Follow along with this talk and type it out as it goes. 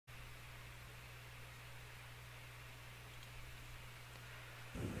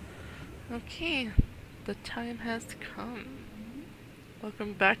Okay, the time has come.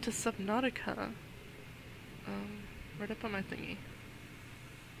 Welcome back to Subnautica. Right up on my thingy.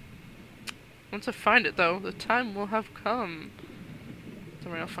 Once I find it though, the time will have come.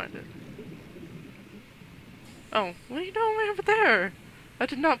 Don't worry, I'll find it. Oh, what are you doing way over there? I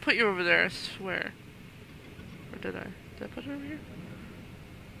did not put you over there, I swear. Or did I? Did I put it over here?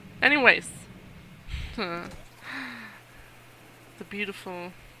 Anyways. The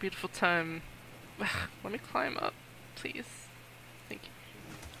beautiful, beautiful time. Let me climb up, please. Thank you.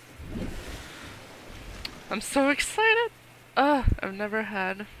 I'm so excited! I've never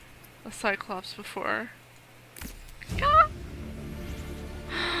had a Cyclops before.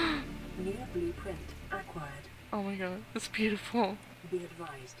 New blueprint acquired. Oh my god, it's beautiful. Be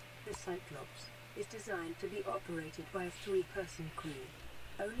advised, the Cyclops is designed to be operated by a 3-person crew.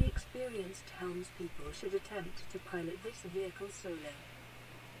 Only experienced helmspeople should attempt to pilot this vehicle solo.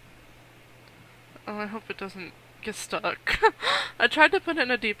 Oh, I hope it doesn't get stuck. I tried to put it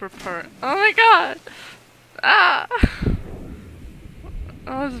in a deeper part. Oh my god! Ah!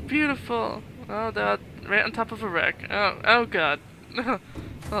 Oh, it's beautiful. Oh, that right on top of a wreck. Oh god.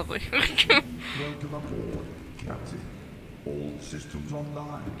 Lovely. Welcome aboard, Captain. All systems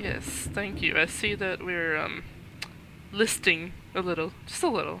online. Yes, thank you. I see that we're listing a little. Just a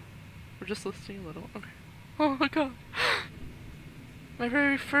little. We're just listing a little. Okay. Oh my god. My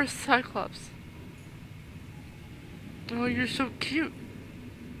very first Cyclops. Oh, you're so cute.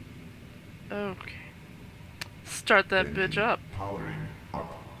 Okay. Start that bitch up. Powering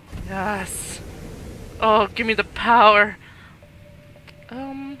up. Yes. Oh, give me the power.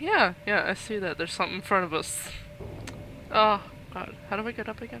 Yeah, I see that. There's something in front of us. Oh, god. How do I get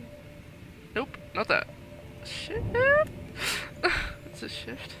up again? Nope, not that. Shift? It's a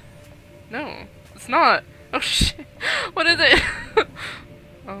shift? No, it's not. Oh shit. What is it?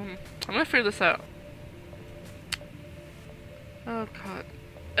 I'm gonna figure this out. Oh god.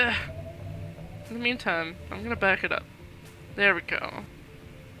 In the meantime, I'm gonna back it up. There we go.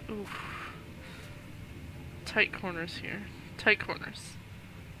 Oof. Tight corners here. Tight corners.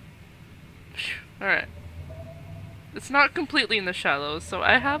 Alright. It's not completely in the shallows, so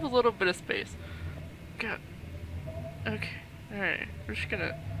I have a little bit of space. God. Okay. Alright. We're just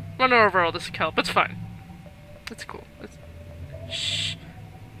gonna run over all this kelp. It's fine. It's cool. Shh.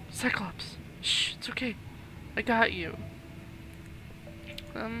 Cyclops. Shh. It's okay. I got you.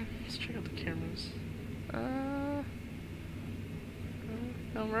 Let's check out the cameras.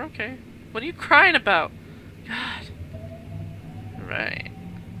 No, we're okay. What are you crying about? God. Right.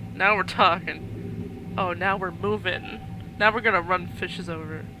 Now we're talking. Oh, now we're moving. Now we're gonna run fishes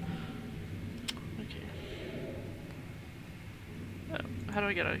over. Okay. Oh, how do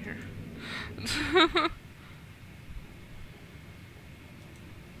I get out of here?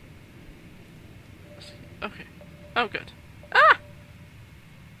 Okay. Oh, good. Ah!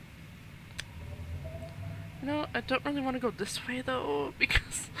 No, I don't really want to go this way though,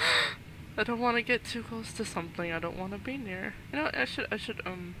 because I don't want to get too close to something I don't want to be near. You know,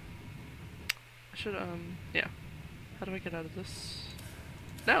 yeah. How do I get out of this?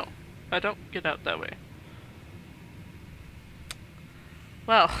 No, I don't get out that way.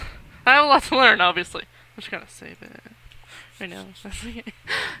 Well, I have a lot to learn, obviously. I'm just gonna save it right now.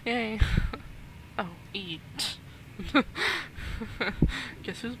 Yay. Oh, eat.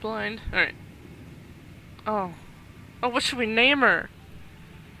 Guess who's blind? Alright. Oh. Oh, what should we name her?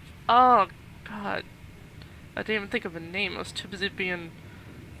 Oh, God. I didn't even think of a name. I was too busy being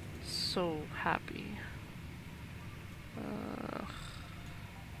so happy.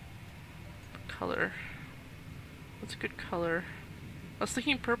 Color. What's a good color? I was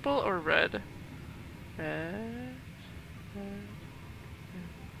thinking purple or red. Red.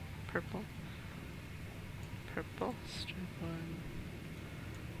 Purple. Purple. Strip one.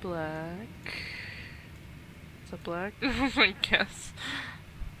 Black. Is that black? I guess.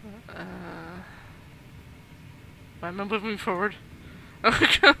 Why am I moving forward?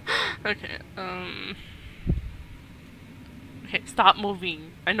 Okay. Okay, stop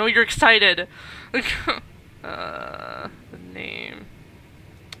moving. I know you're excited. The name.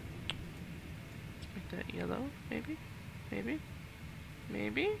 Let's make that yellow, maybe?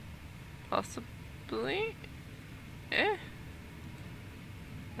 Maybe? Possibly?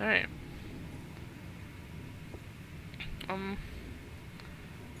 Alright.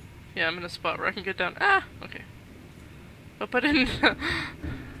 Yeah, I'm in a spot where I can get down. Ah! Okay. Hope I didn't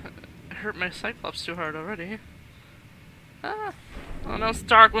hurt my Cyclops too hard already. Ah! Oh no, it's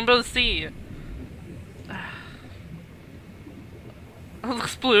dark. We're able to see. Ah. Oh, it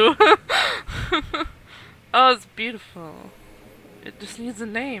looks blue. Oh, it's beautiful. It just needs a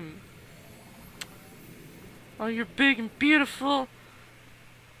name. Oh, you're big and beautiful.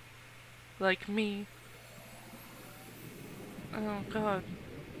 Like me. Oh god.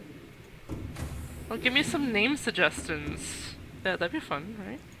 Well, give me some name suggestions. Yeah, that'd be fun,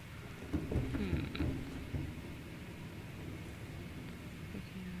 right?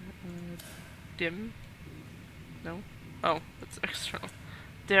 Dim? No? Oh, it's external.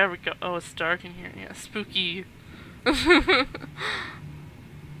 There we go. Oh, it's dark in here. Yeah, spooky.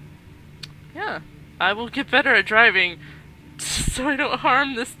 Yeah, I will get better at driving so I don't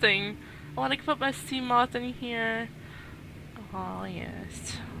harm this thing. I want to put my sea moth in here. Oh,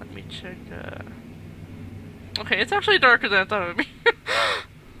 yes. Let me check. Okay, it's actually darker than I thought it would be.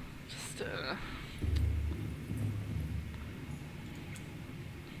 Just,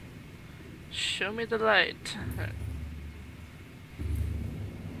 show me the light.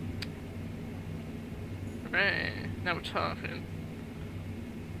 Right, now we're talking.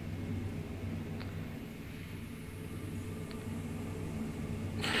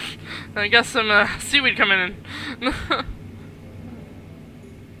 I guess some seaweed coming in.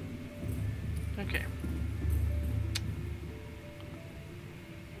 Okay.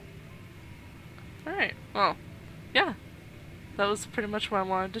 Alright, well, yeah. That was pretty much what I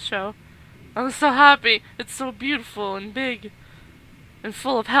wanted to show. I was so happy. It's so beautiful and big and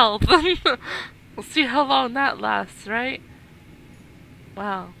full of health. We'll see how long that lasts, right?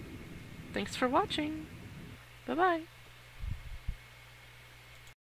 Wow. Thanks for watching. Bye-bye.